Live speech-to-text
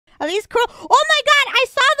At least Kuro. Oh my god, I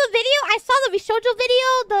saw the video. I saw the Vshojo video.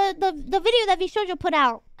 The video that Vshojo put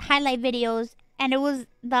out. Highlight videos. And it was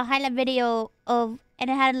the highlight video of...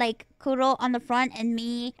 And it had like Kuro on the front and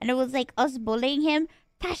me. And it was like us bullying him.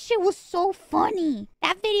 That shit was so funny.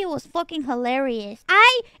 That video was fucking hilarious.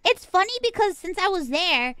 It's funny because since I was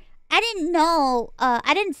there... I didn't know,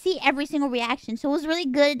 I didn't see every single reaction. So it was really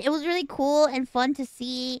good. It was really cool and fun to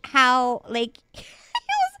see how, like,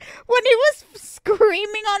 when he was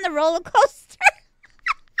screaming on the roller coaster.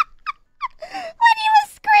 When he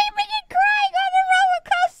was screaming and crying on the roller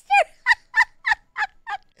coaster.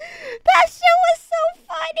 That shit was so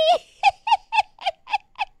funny.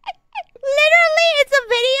 Literally, it's a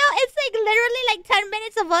video. It's like literally like 10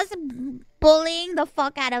 minutes of us bullying the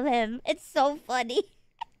fuck out of him. It's so funny.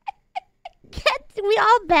 We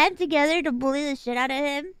all band together to bully the shit out of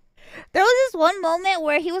him. There was this one moment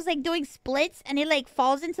where he was like doing splits and he like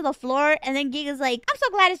falls into the floor and then Giga's like, I'm so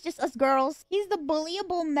glad it's just us girls. He's the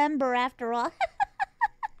bullyable member after all.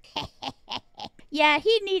 Yeah,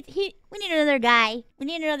 we need another guy. We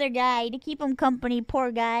need another guy to keep him company.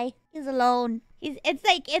 Poor guy. He's alone. It's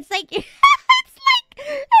like it's like wanting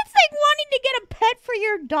to get a pet for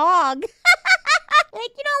your dog.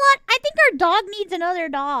 Like, you know what? I think our dog needs another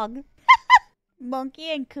dog. Monkey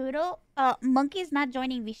and Kudo? Monkey's not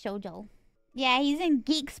joining Vshojo. Yeah, he's in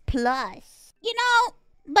Geeks Plus. You know,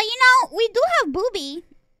 but you know, we do have Booby.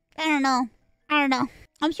 I don't know.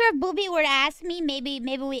 I'm sure if Booby were to ask me, maybe, I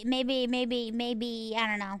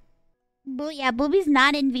don't know. Yeah, Booby's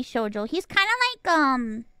not in Vshojo. He's kind of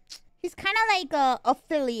like a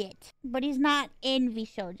affiliate, but he's not in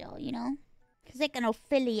Vshojo, you know? He's like an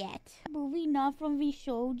affiliate. Booby not from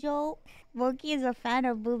Vshojo. Monkey is a fan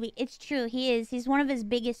of Booby. It's true, he is. He's one of his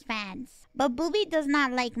biggest fans. But Booby does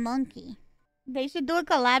not like Monkey. They should do a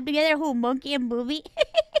collab together. Who? Monkey and Booby?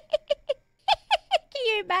 Can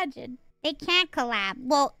you imagine? They can't collab.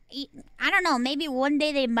 Well, I don't know. Maybe one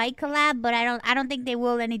day they might collab, but I don't think they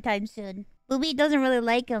will anytime soon. Booby doesn't really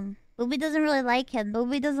like him. Booby doesn't really like him.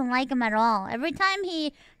 Booby doesn't like him at all. Every time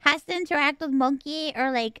he has to interact with Monkey or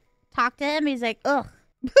like talk to him, he's like, ugh.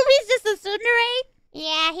 Booby's just a tsundere?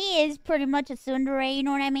 Yeah, he is pretty much a tsundere, you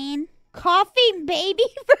know what I mean? Coughing baby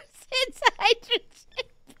versus hydrogen.